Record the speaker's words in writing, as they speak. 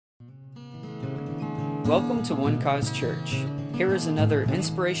Welcome to One Cause Church. Here is another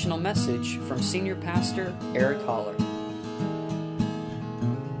inspirational message from Senior Pastor Eric Holler.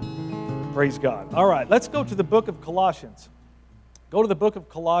 Praise God. All right, let's go to the book of Colossians. Go to the book of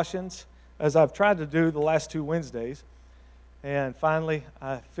Colossians, as I've tried to do the last 2 Wednesdays. And finally,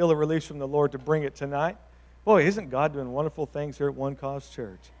 I feel a release from the Lord to bring it tonight. Boy, isn't God doing wonderful things here at One Cause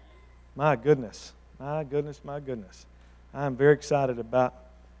Church? My goodness, my goodness, my goodness. I'm very excited about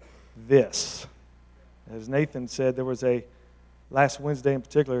this. As Nathan said, last Wednesday in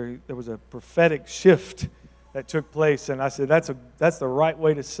particular, there was a prophetic shift that took place. And I said, that's the right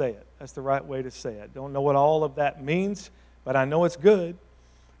way to say it. That's the right way to say it. Don't know what all of that means, but I know it's good.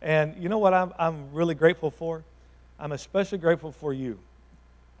 And you know what I'm really grateful for? I'm especially grateful for you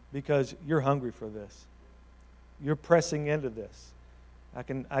because you're hungry for this. You're pressing into this. I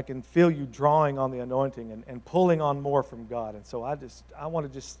can feel you drawing on the anointing and pulling on more from God. And so I want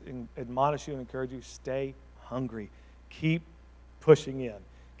to just admonish you and encourage you, stay hungry. Keep pushing in.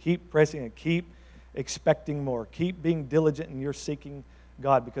 Keep pressing in. Keep expecting more. Keep being diligent in your seeking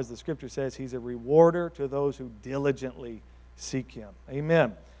God, because the Scripture says He's a rewarder to those who diligently seek Him.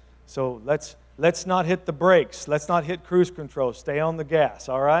 Amen. So let's not hit the brakes. Let's not hit cruise control. Stay on the gas,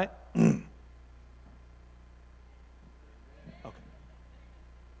 all right?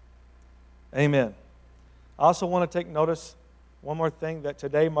 Amen. I also want to take notice, one more thing, that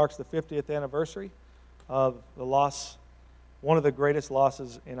today marks the 50th anniversary of the loss, one of the greatest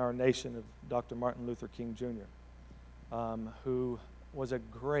losses in our nation, of Dr. Martin Luther King Jr., who was a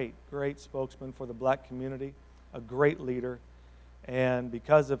great, great spokesman for the black community, a great leader, and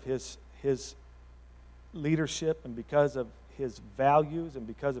because of his leadership and because of his values and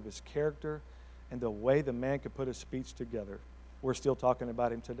because of his character and the way the man could put a speech together, we're still talking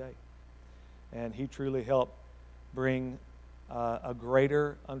about him today. And he truly helped bring a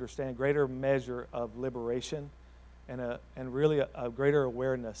greater understanding, greater measure of liberation, and really a greater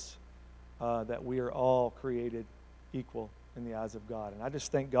awareness that we are all created equal in the eyes of God. And I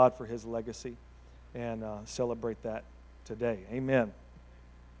just thank God for his legacy and celebrate that today. Amen.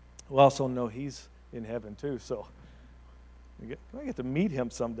 We also know he's in heaven too, so I get to meet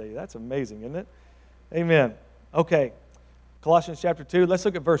him someday. That's amazing, isn't it? Amen. Okay, Colossians chapter 2. Let's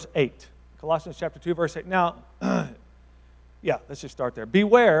look at verse 8. Colossians chapter 2, verse 8. Now, let's just start there.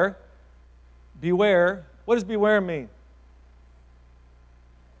 Beware. What does beware mean?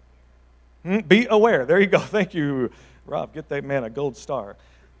 Be aware. There you go. Thank you, Rob. Get that man a gold star.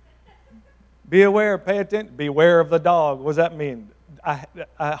 Be aware. Pay attention. Beware of the dog. What does that mean?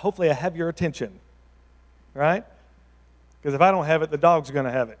 Hopefully I have your attention. Right? Because if I don't have it, the dog's going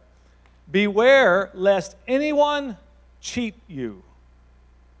to have it. Beware lest anyone cheat you.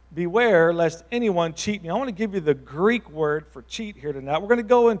 Beware lest anyone cheat you. I want to give you the Greek word for cheat here tonight. We're going to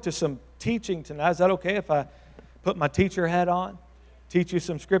go into some teaching tonight. Is that okay if I put my teacher hat on? Teach you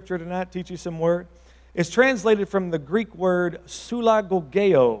some scripture tonight, teach you some word. It's translated from the Greek word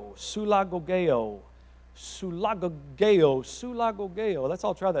sulagogeo. Let's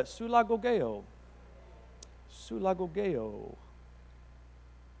all try that. Sulagogeo.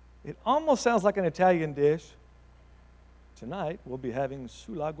 It almost sounds like an Italian dish. Tonight, we'll be having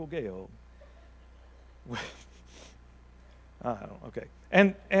sulagogeo. Okay.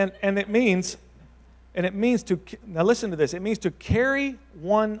 And it means to, now listen to this, it means to carry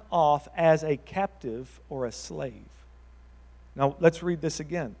one off as a captive or a slave. Now, let's read this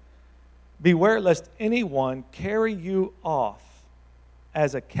again. Beware lest anyone carry you off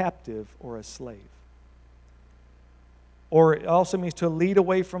as a captive or a slave. Or it also means to lead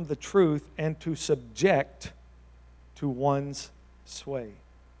away from the truth and to subject to one's sway.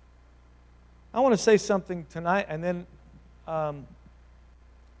 I want to say something tonight and then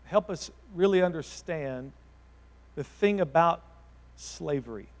help us really understand the thing about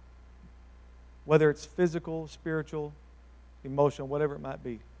slavery, whether it's physical, spiritual, emotional, whatever it might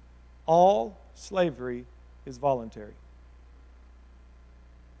be. All slavery is voluntary.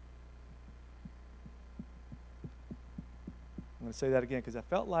 I'm going to say that again because I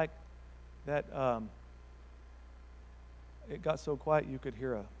felt like that it got so quiet you could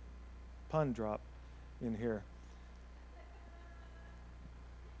hear a pun drop in here.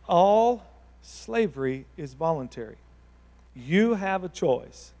 All slavery is voluntary. You have a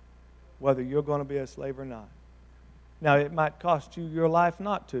choice whether you're going to be a slave or not. Now, it might cost you your life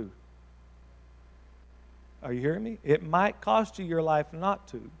not to. Are you hearing me? It might cost you your life not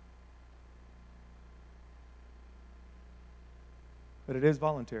to. But it is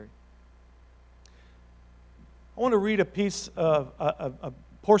voluntary. I want to read a piece of a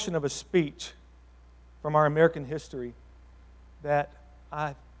portion of a speech from our American history that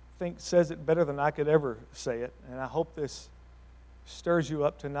I think says it better than I could ever say it, and I hope this stirs you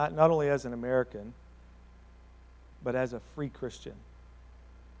up tonight, not only as an American, but as a free Christian.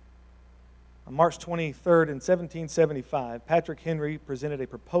 On March 23rd in 1775, Patrick Henry presented a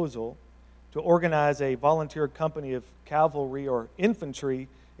proposal to organize a volunteer company of cavalry or infantry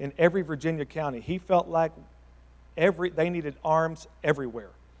in every Virginia county. He felt like they needed arms everywhere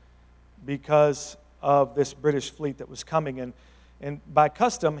because of this British fleet that was coming. And by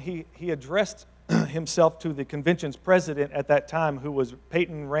custom, he addressed himself to the convention's president at that time, who was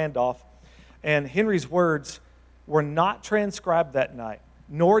Peyton Randolph. And Henry's words were not transcribed that night,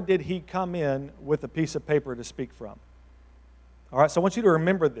 nor did he come in with a piece of paper to speak from. All right, so I want you to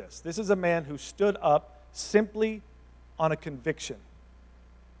remember this. This is a man who stood up simply on a conviction.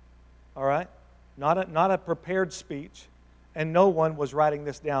 All right? Not a prepared speech, and no one was writing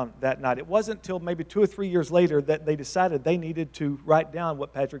this down that night. It wasn't until maybe 2 or 3 years later that they decided they needed to write down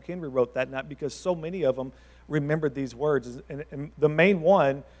what Patrick Henry wrote that night, because so many of them remembered these words. And the main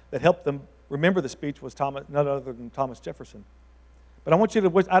one that helped them remember the speech was none other than Thomas Jefferson. But I want you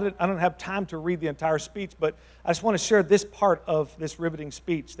to, I don't have time to read the entire speech, but I just want to share this part of this riveting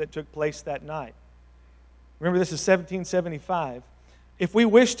speech that took place that night. Remember, this is 1775. If we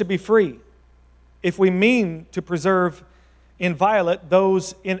wish to be free, if we mean to preserve inviolate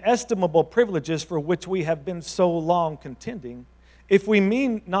those inestimable privileges for which we have been so long contending, if we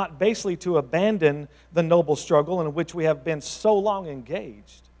mean not basely to abandon the noble struggle in which we have been so long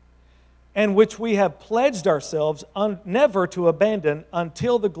engaged, and which we have pledged ourselves never to abandon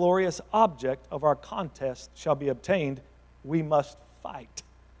until the glorious object of our contest shall be obtained, we must fight.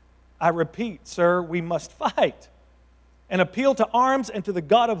 I repeat, sir, we must fight. An appeal to arms and to the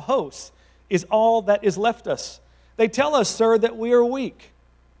God of hosts is all that is left us. They tell us, sir, that we are weak,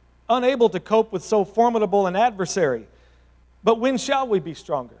 unable to cope with so formidable an adversary. But when shall we be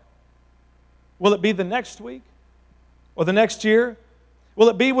stronger? Will it be the next week? Or the next year? Will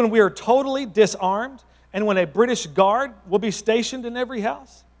it be when we are totally disarmed and when a British guard will be stationed in every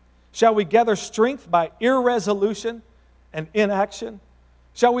house? Shall we gather strength by irresolution and inaction?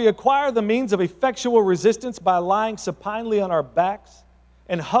 Shall we acquire the means of effectual resistance by lying supinely on our backs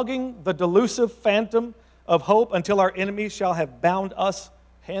and hugging the delusive phantom of hope until our enemies shall have bound us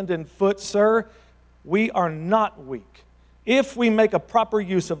hand and foot? Sir, we are not weak if we make a proper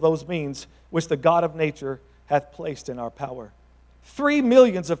use of those means which the God of nature hath placed in our power. 3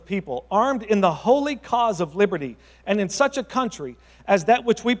 millions of people armed in the holy cause of liberty and in such a country as that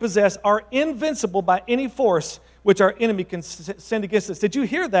which we possess are invincible by any force which our enemy can send against us. Did you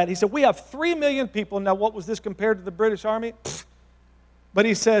hear that? He said, we have 3 million people. Now, what was this compared to the British Army? But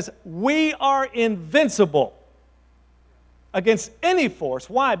he says, we are invincible against any force.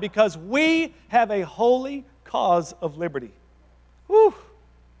 Why? Because we have a holy cause of liberty. Whew.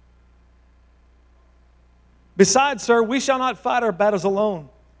 Besides, sir, we shall not fight our battles alone.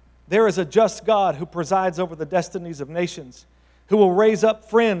 There is a just God who presides over the destinies of nations, who will raise up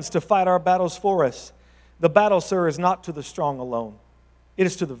friends to fight our battles for us. The battle, sir, is not to the strong alone. It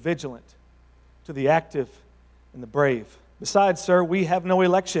is to the vigilant, to the active, and the brave. Besides, sir, we have no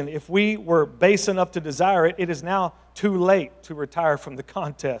election. If we were base enough to desire it, it is now too late to retire from the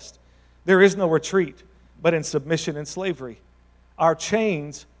contest. There is no retreat, but in submission and slavery. Our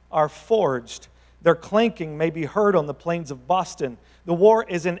chains are forged. Their clanking may be heard on the plains of Boston. The war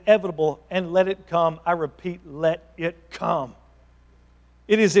is inevitable, and let it come. I repeat, let it come.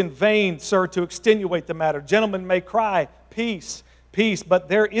 It is in vain, sir, to extenuate the matter. Gentlemen may cry, peace, peace, but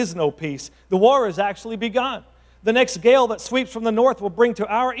there is no peace. The war has actually begun. The next gale that sweeps from the north will bring to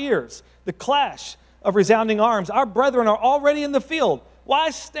our ears the clash of resounding arms. Our brethren are already in the field.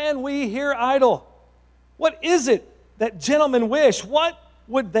 Why stand we here idle? What is it that gentlemen wish? What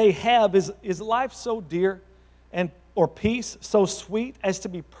would they have? Is life so dear or peace so sweet as to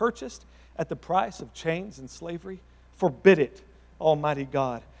be purchased at the price of chains and slavery? Forbid it, Almighty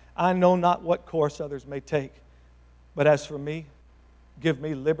God. I know not what course others may take, but as for me, give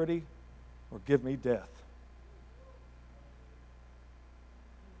me liberty or give me death.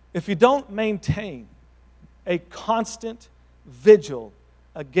 If you don't maintain a constant vigil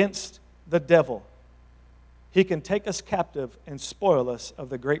against the devil, he can take us captive and spoil us of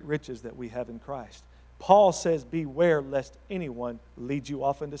the great riches that we have in Christ. Paul says, beware lest anyone lead you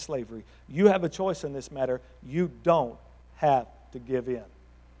off into slavery. You have a choice in this matter. You don't have to give in.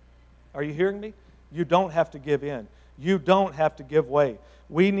 Are you hearing me? You don't have to give in. You don't have to give way.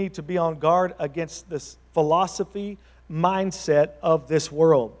 We need to be on guard against this philosophy mindset of this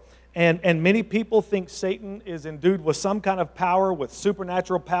world. And many people think Satan is endued with some kind of power, with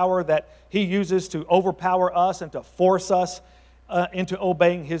supernatural power that he uses to overpower us and to force us into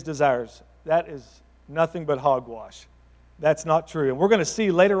obeying his desires. That is nothing but hogwash. That's not true. And we're going to see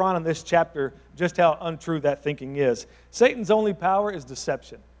later on in this chapter just how untrue that thinking is. Satan's only power is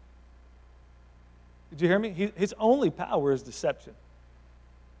deception. Did you hear me? His only power is deception.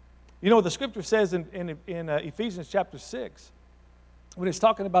 You know what the scripture says in Ephesians chapter 6, when it's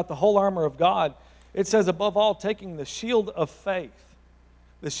talking about the whole armor of God, it says, above all, taking the shield of faith.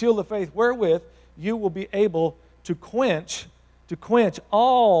 The shield of faith, wherewith you will be able to quench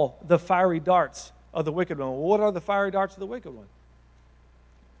all the fiery darts of the wicked one. What are the fiery darts of the wicked one?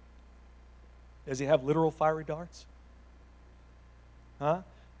 Does he have literal fiery darts? Huh?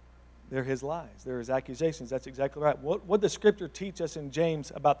 They're his lies. They're his accusations. That's exactly right. What does Scripture teach us in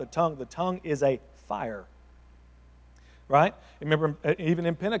James about the tongue? The tongue is a fire. Right? Remember, even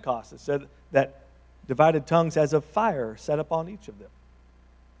in Pentecost, it said that divided tongues as a fire set upon each of them.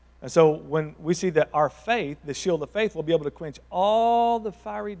 And so when we see that our faith, the shield of faith, will be able to quench all the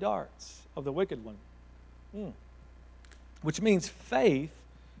fiery darts of the wicked one. Which means faith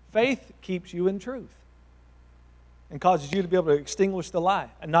keeps you in truth and causes you to be able to extinguish the lie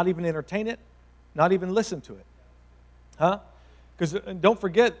and not even entertain it, not even listen to it. Huh? Because don't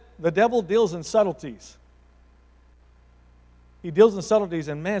forget, the devil deals in subtleties. He deals in subtleties,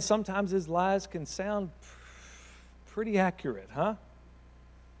 and man, sometimes his lies can sound pretty accurate, huh?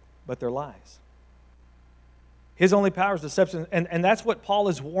 But they're lies. His only power is deception, and that's what Paul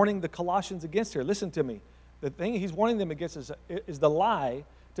is warning the Colossians against here. Listen to me. The thing he's warning them against is the lie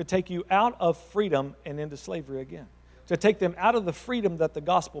to take you out of freedom and into slavery again. To take them out of the freedom that the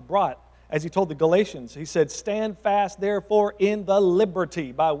gospel brought. As he told the Galatians, he said, stand fast, therefore, in the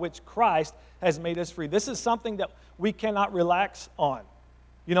liberty by which Christ has made us free. This is something that we cannot relax on.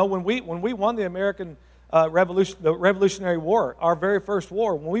 You know, when we won the American the Revolutionary War, our very first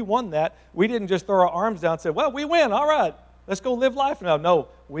war, when we won that, we didn't just throw our arms down and say, well, we win, all right, let's go live life now. No,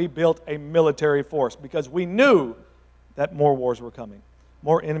 we built a military force because we knew that more wars were coming.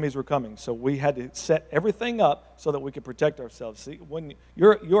 More enemies were coming. So we had to set everything up so that we could protect ourselves. See, when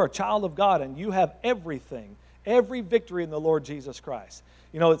you're a child of God and you have everything, every victory in the Lord Jesus Christ.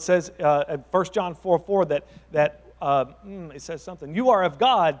 You know, it says in 1 John 4:4 that it says something. You are of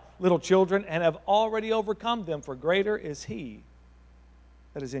God, little children, and have already overcome them, for greater is He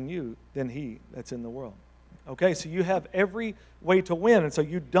that is in you than he that's in the world. Okay, so you have every way to win, and so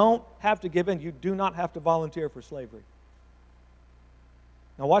you don't have to give in. You do not have to volunteer for slavery.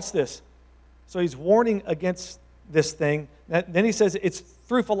 Now watch this. So he's warning against this thing. Then he says it's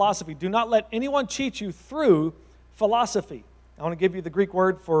through philosophy. Do not let anyone cheat you through philosophy. I want to give you the Greek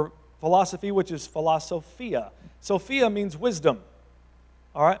word for philosophy, which is philosophia. Sophia means wisdom.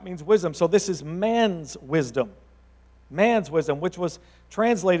 All right, means wisdom. So this is man's wisdom. Man's wisdom, which was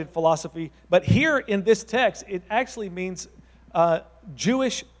translated philosophy. But here in this text, it actually means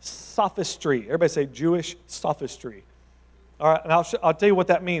Jewish sophistry. Everybody say Jewish sophistry. All right, and I'll tell you what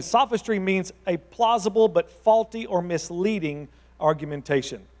that means. Sophistry means a plausible but faulty or misleading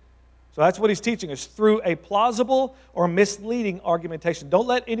argumentation. So that's what he's teaching us, through a plausible or misleading argumentation. Don't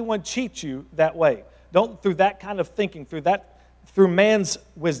let anyone cheat you that way. Don't through that kind of thinking, through man's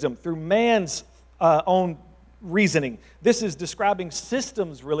wisdom, through man's own reasoning. This is describing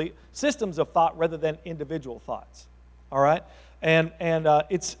systems of thought rather than individual thoughts. All right, and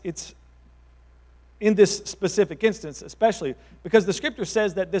it's in this specific instance, especially because the Scripture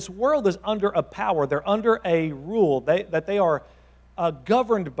says that this world is under a power. They're under a rule that they are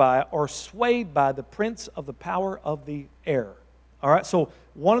governed by or swayed by the prince of the power of the air. All right, so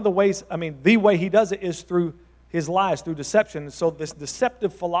one of the ways, the way he does it is through his lies, through deception. So this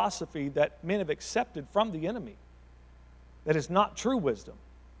deceptive philosophy that men have accepted from the enemy, that is not true wisdom.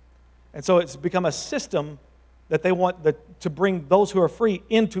 And so it's become a system that they want to bring those who are free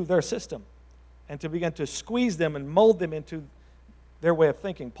into their system and to begin to squeeze them and mold them into their way of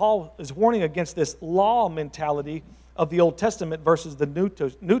thinking. Paul is warning against this law mentality of the Old Testament versus the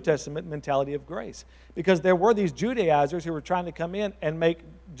New Testament mentality of grace. Because there were these Judaizers who were trying to come in and make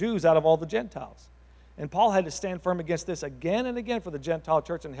Jews out of all the Gentiles. And Paul had to stand firm against this again and again for the Gentile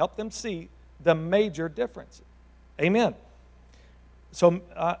church and help them see the major difference. Amen. So,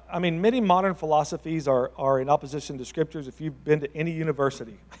 many modern philosophies are in opposition to Scriptures if you've been to any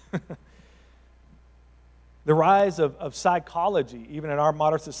university. The rise of psychology, even in our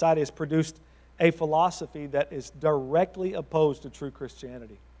modern society, has produced a philosophy that is directly opposed to true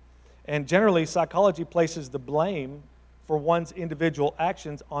Christianity. And generally, psychology places the blame for one's individual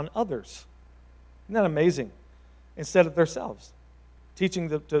actions on others. Isn't that amazing? Instead of themselves.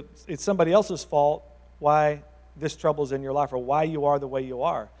 Teaching it's somebody else's fault why this trouble is in your life or why you are the way you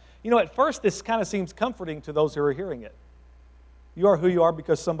are. You know, at first, this kind of seems comforting to those who are hearing it. You are who you are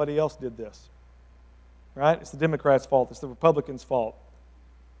because somebody else did this. Right? It's the Democrats' fault. It's the Republicans' fault.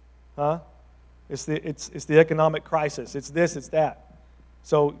 Huh? It's the economic crisis. It's this, it's that.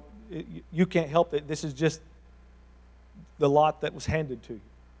 So you can't help it. This is just the lot that was handed to you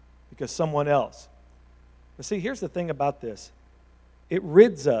because someone else. But see, here's the thing about this. It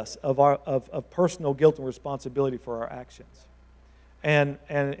rids us of personal guilt and responsibility for our actions. And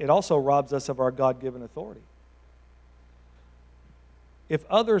it also robs us of our God-given authority. If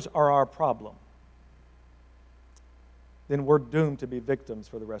others are our problem, then we're doomed to be victims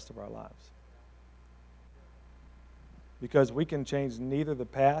for the rest of our lives. Because we can change neither the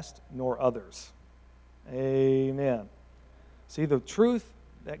past nor others. Amen. See, the truth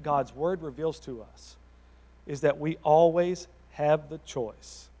that God's Word reveals to us is that we always have the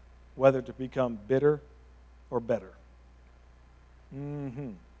choice whether to become bitter or better.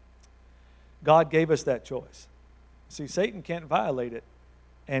 God gave us that choice. See, Satan can't violate it,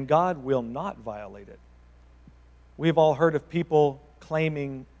 and God will not violate it. We've all heard of people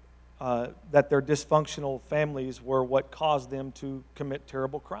claiming that their dysfunctional families were what caused them to commit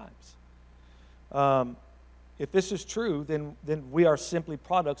terrible crimes. If this is true, then we are simply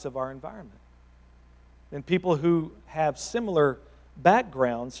products of our environment. Then people who have similar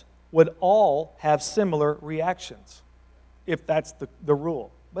backgrounds would all have similar reactions, if that's the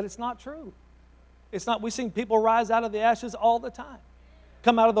rule. But it's not true. It's not. We've seen people rise out of the ashes all the time,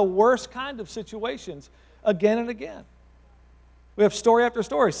 come out of the worst kind of situations again and again. We have story after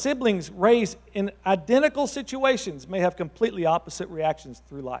story. Siblings raised in identical situations may have completely opposite reactions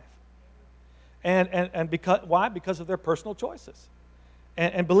through life. And because, why? Because of their personal choices.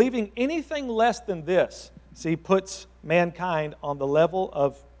 And believing anything less than this, see, puts mankind on the level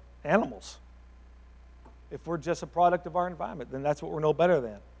of animals. If we're just a product of our environment, then that's what we're no better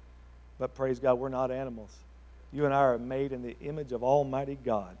than. But praise God, we're not animals. You and I are made in the image of Almighty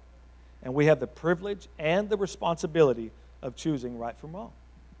God. And we have the privilege and the responsibility of choosing right from wrong.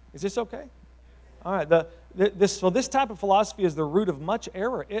 Is this okay? All right. This type of philosophy is the root of much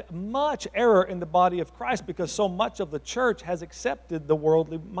error in the body of Christ, because so much of the church has accepted the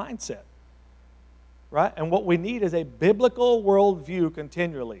worldly mindset. Right? And what we need is a biblical worldview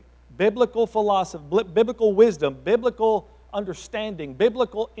continually. Biblical philosophy, biblical wisdom, biblical understanding,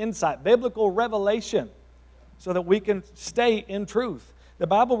 biblical insight, biblical revelation, so that we can stay in truth. The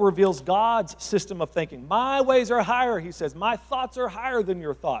Bible reveals God's system of thinking. My ways are higher, he says. My thoughts are higher than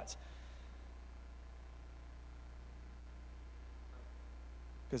your thoughts.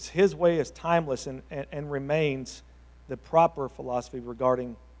 Because his way is timeless and remains the proper philosophy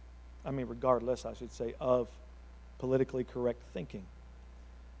regardless, I should say, of politically correct thinking.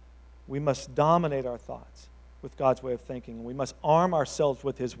 We must dominate our thoughts with God's way of thinking. We must arm ourselves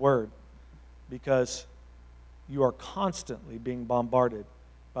with his word, because you are constantly being bombarded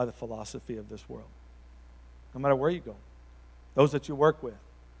by the philosophy of this world. No matter where you go. Those that you work with,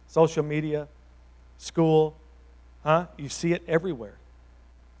 social media, school, you see it everywhere.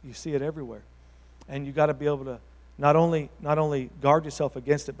 You see it everywhere. And you got to be able to not only guard yourself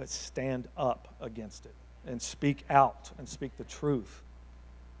against it, but stand up against it and speak out and speak the truth.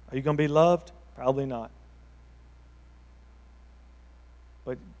 Are you going to be loved? Probably not.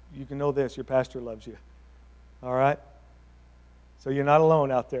 But you can know this, your pastor loves you. All right? So you're not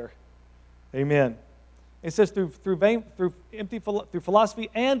alone out there. Amen. It says through philosophy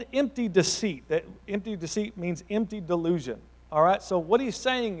and empty deceit. That empty deceit means empty delusion. All right? So what he's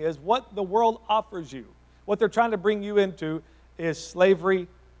saying is, what the world offers you, what they're trying to bring you into, is slavery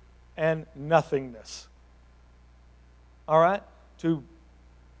and nothingness. All right? To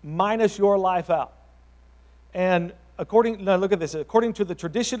minus your life out. And look at this. According to the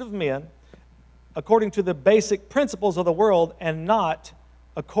tradition of men, according to the basic principles of the world, and not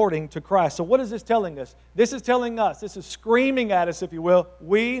according to Christ. So what is this telling us? This is telling us, this is screaming at us, if you will,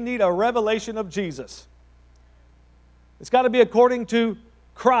 we need a revelation of Jesus. It's got to be according to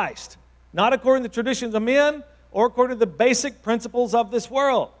Christ, not according to the traditions of men or according to the basic principles of this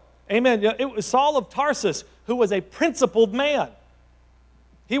world. Amen. It was Saul of Tarsus who was a principled man.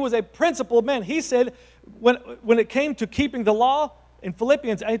 He was a principled man. He said, when it came to keeping the law in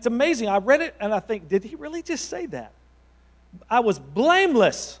Philippians, it's amazing. I read it and I think, did he really just say that? I was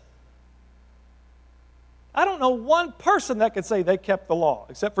blameless. I don't know one person that could say they kept the law,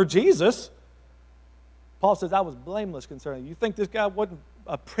 except for Jesus. Paul says, I was blameless concerning. You think this guy wasn't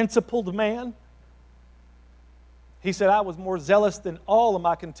a principled man? He said, I was more zealous than all of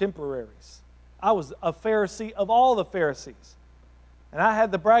my contemporaries. I was a Pharisee of all the Pharisees. And I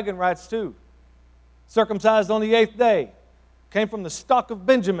had the bragging rights too. Circumcised on the 8th day. Came from the stock of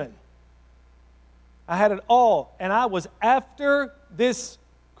Benjamin. I had it all. And I was after this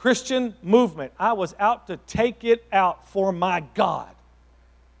Christian movement. I was out to take it out for my God.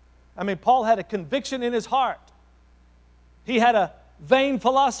 I mean, Paul had a conviction in his heart. He had a vain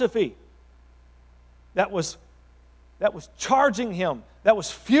philosophy that was charging him, that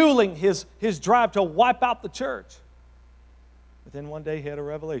was fueling his drive to wipe out the church. But then one day he had a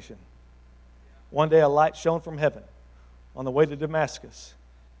revelation. One day a light shone from heaven on the way to Damascus,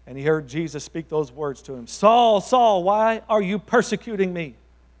 and he heard Jesus speak those words to him. Saul, Saul, why are you persecuting me?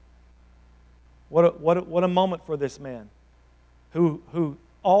 What a moment for this man who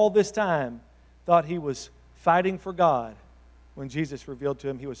all this time thought he was fighting for God, when Jesus revealed to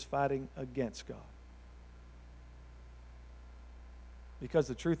him he was fighting against God. Because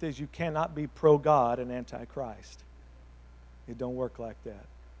the truth is, you cannot be pro-God and anti-Christ. It don't work like that.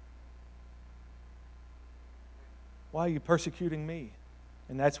 Why are you persecuting me?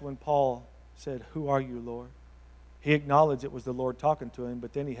 And that's when Paul said, who are you, Lord? He acknowledged it was the Lord talking to him,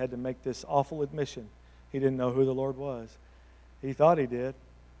 but then he had to make this awful admission. He didn't know who the Lord was. He thought he did.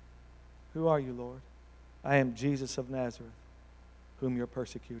 Who are you, Lord? I am Jesus of Nazareth, whom you're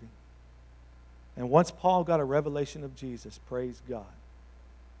persecuting. And once Paul got a revelation of Jesus, praise God,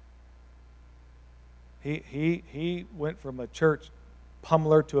 he went from a church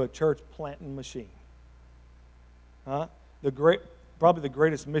pummeler to a church planting machine. Probably the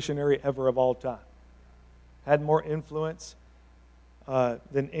greatest missionary ever of all time. Had more influence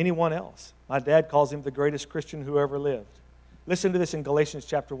than anyone else. My dad calls him the greatest Christian who ever lived. Listen to this in Galatians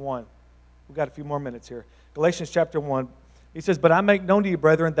chapter 1. We've got a few more minutes here. Galatians chapter 1. He says, but I make known to you,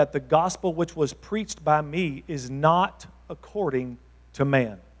 brethren, that the gospel which was preached by me is not according to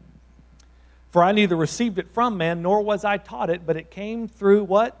man. For I neither received it from man, nor was I taught it, but it came through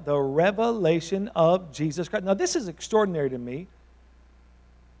what? The revelation of Jesus Christ. Now, this is extraordinary to me.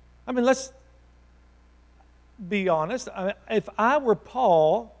 I mean, let's be honest. If I were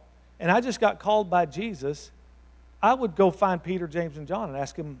Paul and I just got called by Jesus, I would go find Peter, James, and John and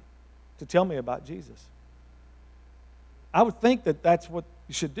ask them to tell me about Jesus. I would think that that's what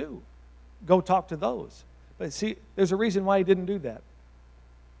you should do. Go talk to those. But see, there's a reason why he didn't do that.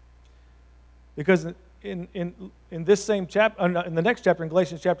 Because in this same chapter, in the next chapter, in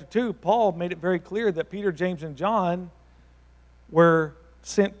Galatians chapter 2, Paul made it very clear that Peter, James, and John were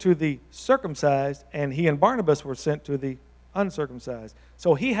sent to the circumcised, and he and Barnabas were sent to the uncircumcised.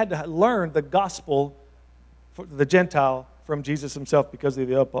 So he had to learn the gospel for the Gentile from Jesus himself, because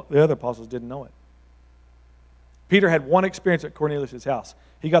the other apostles didn't know it. Peter had one experience at Cornelius' house.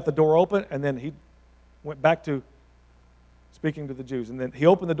 He got the door open, and then he went back to speaking to the Jews. And then he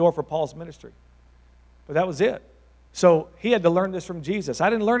opened the door for Paul's ministry. But that was it. So he had to learn this from Jesus. I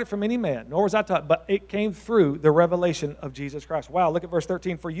didn't learn it from any man, nor was I taught, but it came through the revelation of Jesus Christ. Wow, look at verse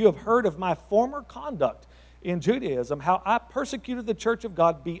 13. For you have heard of my former conduct in Judaism, how I persecuted the church of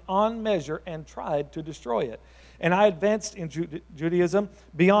God beyond measure and tried to destroy it. And I advanced in Judaism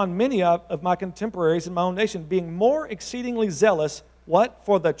beyond many of my contemporaries in my own nation, being more exceedingly zealous, what?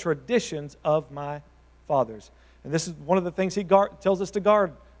 For the traditions of my fathers. And this is one of the things he tells us to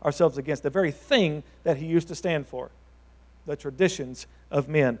guard ourselves against, the very thing that he used to stand for, the traditions of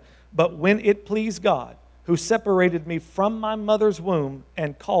men. But when it pleased God, who separated me from my mother's womb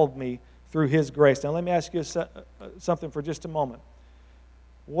and called me through his grace. Now let me ask you something for just a moment.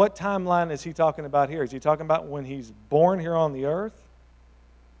 What timeline is he talking about here? Is he talking about when he's born here on the earth?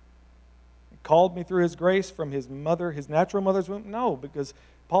 He called me through his grace from his natural mother's womb? No, because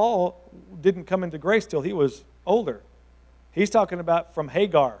Paul didn't come into grace till he was older. He's talking about from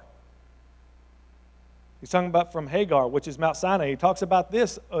Hagar. He's talking about from Hagar, which is Mount Sinai. He talks about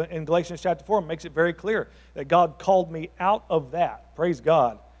this in Galatians chapter 4. It makes it very clear that God called me out of that. Praise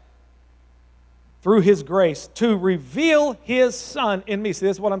God. Through his grace to reveal his Son in me. See,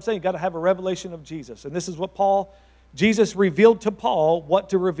 this is what I'm saying. You've got to have a revelation of Jesus. And this is what Jesus revealed to Paul what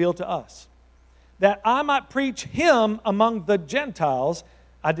to reveal to us. That I might preach him among the Gentiles,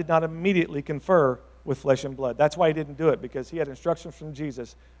 I did not immediately confer with flesh and blood. That's why he didn't do it, because he had instructions from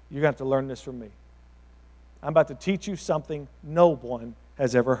Jesus. You're going to have to learn this from me. I'm about to teach you something no one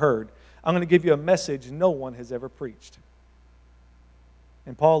has ever heard. I'm going to give you a message no one has ever preached.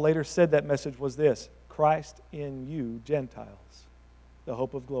 And Paul later said that message was this: Christ in you, Gentiles, the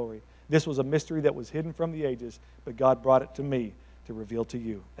hope of glory. This was a mystery that was hidden from the ages, but God brought it to me to reveal to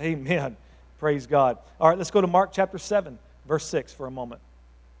you. Amen. Praise God. All right, let's go to Mark chapter 7, verse 6 for a moment.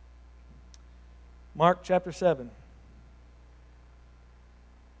 Mark chapter 7.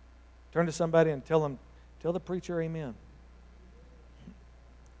 Turn to somebody and tell the preacher amen.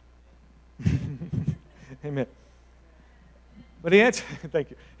 Amen. But he answered, thank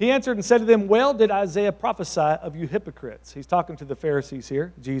you. He answered and said to them, well did Isaiah prophesy of you hypocrites. He's talking to the Pharisees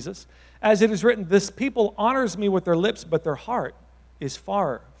here, Jesus. As it is written, this people honors me with their lips, but their heart is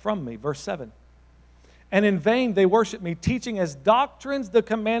far from me. Verse 7. And in vain they worship me, teaching as doctrines the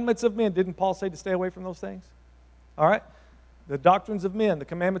commandments of men. Didn't Paul say to stay away from those things? All right? The doctrines of men, the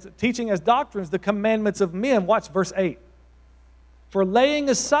commandments, teaching as doctrines the commandments of men. Watch verse 8. For laying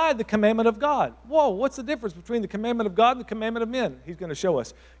aside the commandment of God. Whoa, what's the difference between the commandment of God and the commandment of men? He's going to show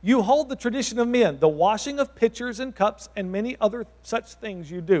us. You hold the tradition of men, the washing of pitchers and cups, and many other such things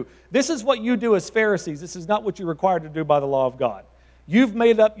you do. This is what you do as Pharisees. This is not what you're required to do by the law of God. You've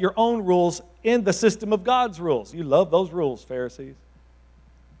made up your own rules in the system of God's rules. You love those rules, Pharisees.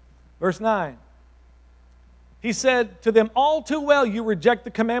 Verse 9. He said to them, all too well you reject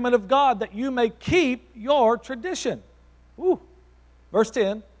the commandment of God that you may keep your tradition. Woo. Verse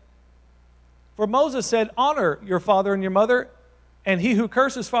 10, for Moses said, honor your father and your mother, and he who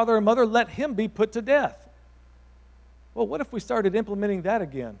curses father and mother, let him be put to death. Well, what if we started implementing that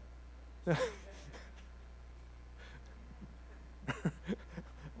again?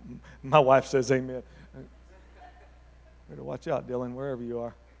 My wife says amen. Better watch out, Dylan, wherever you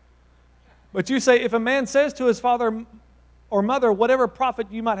are. But you say, if a man says to his father or mother, whatever profit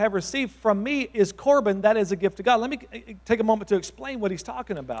you might have received from me is Corban, that is a gift to God. Let me take a moment to explain what he's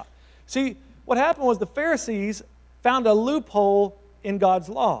talking about. See, what happened was the Pharisees found a loophole in God's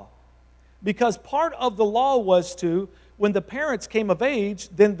law. Because part of the law was to, when the parents came of age,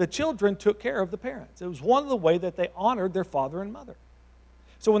 then the children took care of the parents. It was one of the ways that they honored their father and mother.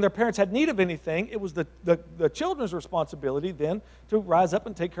 So when their parents had need of anything, it was the children's responsibility then to rise up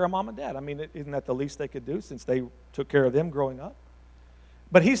and take care of mom and dad. I mean, isn't that the least they could do since they took care of them growing up?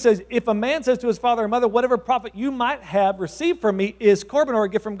 But he says, if a man says to his father or mother, whatever profit you might have received from me is Corban or a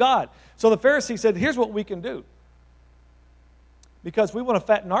gift from God. So the Pharisee said, here's what we can do. Because we want to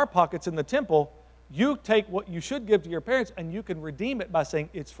fatten our pockets in the temple, you take what you should give to your parents and you can redeem it by saying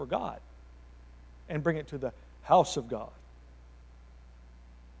it's for God and bring it to the house of God.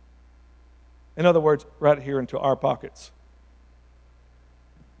 In other words, right here into our pockets.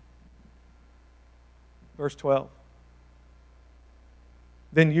 Verse 12.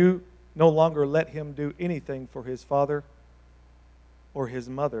 Then you no longer let him do anything for his father or his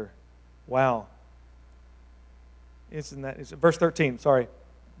mother. Wow. Verse 13, sorry.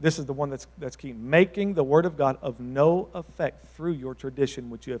 This is the one that's key. Making the word of God of no effect through your tradition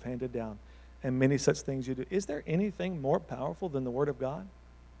which you have handed down, and many such things you do. Is there anything more powerful than the word of God?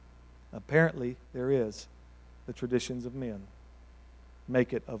 Apparently, there is. The traditions of men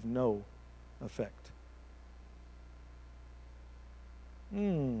make it of no effect.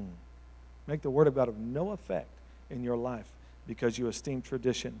 Make the word of God of no effect in your life because you esteem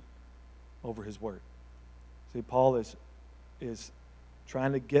tradition over his word. See, Paul is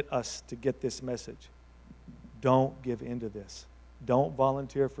trying to get us to get this message. Don't give in to this. Don't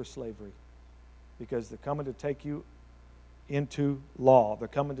volunteer for slavery because they're coming to take you into law. They're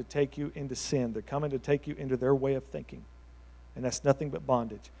coming to take you into sin. They're coming to take you into their way of thinking. And that's nothing but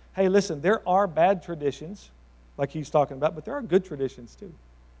bondage. Hey, listen, there are bad traditions, like he's talking about, but there are good traditions too.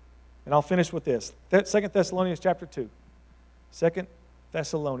 And I'll finish with this. 2 Thessalonians chapter 2. 2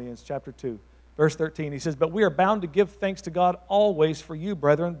 Thessalonians chapter 2, verse 13. He says, but we are bound to give thanks to God always for you,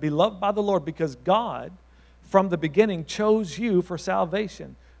 brethren, beloved by the Lord, because God from the beginning chose you for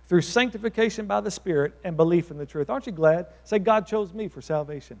salvation through sanctification by the Spirit and belief in the truth. Aren't you glad? Say, God chose me for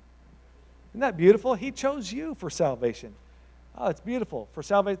salvation. Isn't that beautiful? He chose you for salvation. Oh, it's beautiful. For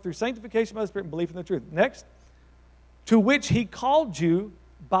salvation through sanctification by the Spirit and belief in the truth. Next, to which he called you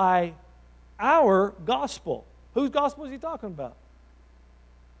by our gospel. Whose gospel is he talking about?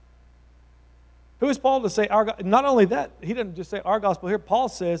 Who is Paul to say our gospel? Not only that, he didn't just say our gospel here. Paul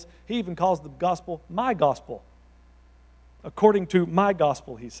says he even calls the gospel my gospel. According to my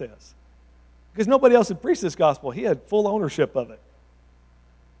gospel, he says. Because nobody else had preached this gospel. He had full ownership of it.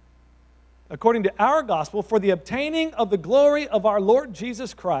 According to our gospel, for the obtaining of the glory of our Lord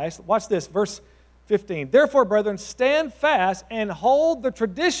Jesus Christ. Watch this, verse 15. Therefore, brethren, stand fast and hold the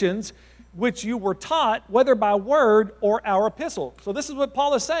traditions which you were taught, whether by word or our epistle. So this is what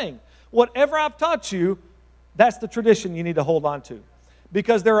Paul is saying. Whatever I've taught you, that's the tradition you need to hold on to.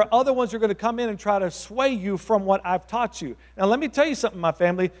 Because there are other ones who are going to come in and try to sway you from what I've taught you. Now, let me tell you something, my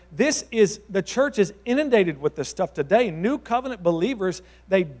family. The church is inundated with this stuff today. New covenant believers,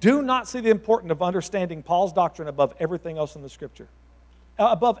 they do not see the importance of understanding Paul's doctrine above everything else in the Scripture.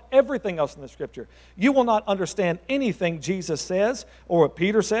 Above everything else in the Scripture. You will not understand anything Jesus says, or what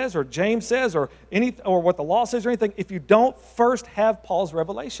Peter says, or James says, or what the law says, or anything, if you don't first have Paul's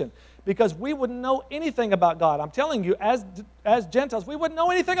revelation. because we wouldn't know anything about God. I'm telling you, as Gentiles, we wouldn't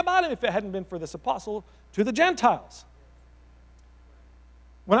know anything about him if it hadn't been for this apostle to the Gentiles.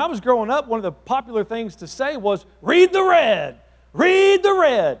 When I was growing up, one of the popular things to say was, read the red, read the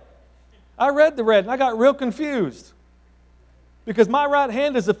red. I read the red and I got real confused because my right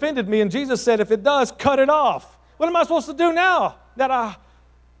hand has offended me, and Jesus said, if it does, cut it off. What am I supposed to do now that I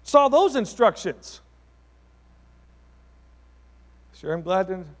saw those instructions? Sure, I'm glad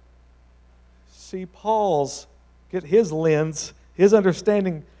to see Paul's, get his lens, his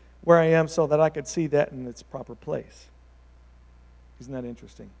understanding where I am so that I could see that in its proper place. Isn't that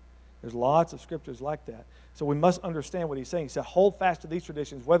interesting? There's lots of scriptures like that. So we must understand what he's saying. He said, hold fast to these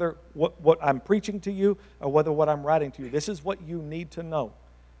traditions, whether what I'm preaching to you or whether what I'm writing to you. This is what you need to know.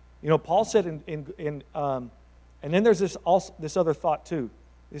 You know, Paul said and then there's this other thought too.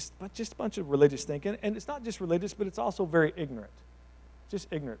 It's just a bunch of religious thinking. And it's not just religious, but it's also very ignorant. Just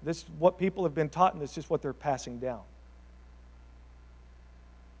ignorant. This is what people have been taught, and it's just what they're passing down.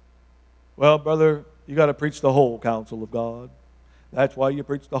 Well, brother, you got to preach the whole counsel of God. That's why you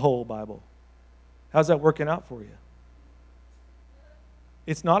preach the whole Bible. How's that working out for you?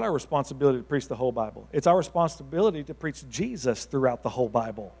 It's not our responsibility to preach the whole Bible. It's our responsibility to preach Jesus throughout the whole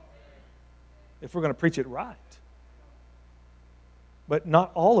Bible, if we're going to preach it right. But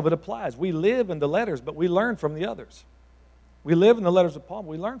not all of it applies. We live in the letters, but we learn from the others. We live in the letters of Paul, but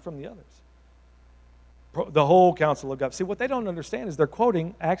we learn from the others. The whole counsel of God. See, what they don't understand is they're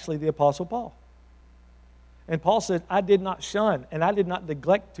quoting actually the Apostle Paul. And Paul said, I did not shun and I did not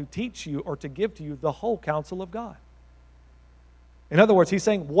neglect to teach you or to give to you the whole counsel of God. In other words, he's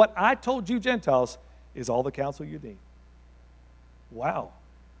saying, what I told you Gentiles is all the counsel you need. Wow.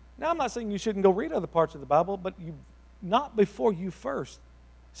 Now, I'm not saying you shouldn't go read other parts of the Bible, but not before you first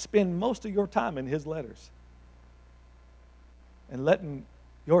spend most of your time in his letters and letting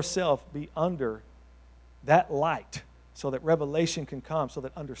yourself be under that light so that revelation can come, so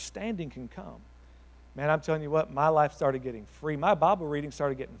that understanding can come. Man, I'm telling you what, my life started getting free. My Bible reading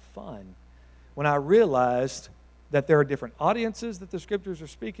started getting fun when I realized that there are different audiences that the Scriptures are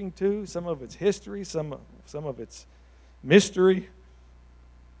speaking to. Some of it's history, some of it's mystery.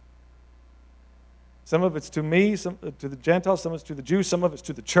 Some of it's to me, some to the Gentiles, some of it's to the Jews, some of it's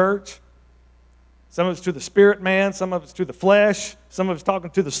to the church. Some of it's to the spirit man, some of it's to the flesh, some of it's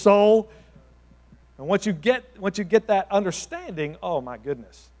talking to the soul. And once you get that understanding, oh my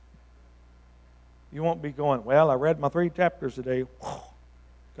goodness. You won't be going, well, I read my 3 chapters today.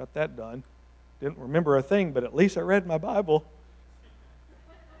 Got that done. Didn't remember a thing, but at least I read my Bible.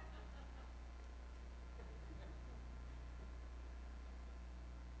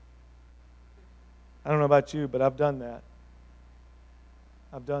 I don't know about you, but I've done that.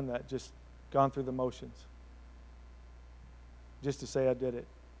 I've done that, just gone through the motions. Just to say I did it.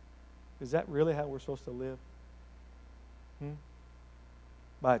 Is that really how we're supposed to live?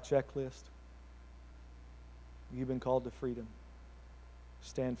 By a checklist? You've been called to freedom.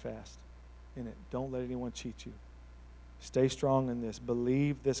 Stand fast in it. Don't let anyone cheat you. Stay strong in this.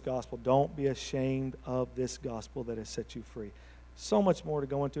 Believe this gospel. Don't be ashamed of this gospel that has set you free. So much more to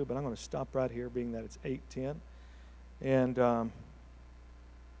go into, but I'm going to stop right here, being that it's 8:10. And,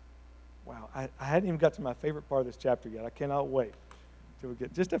 wow, I hadn't even got to my favorite part of this chapter yet. I cannot wait till we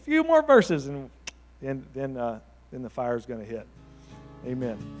get just a few more verses, and then the fire's going to hit.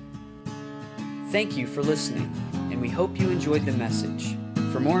 Amen. Thank you for listening, and we hope you enjoyed the message.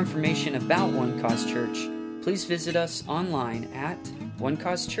 For more information about One Cause Church, please visit us online at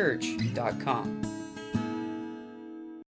onecausechurch.com.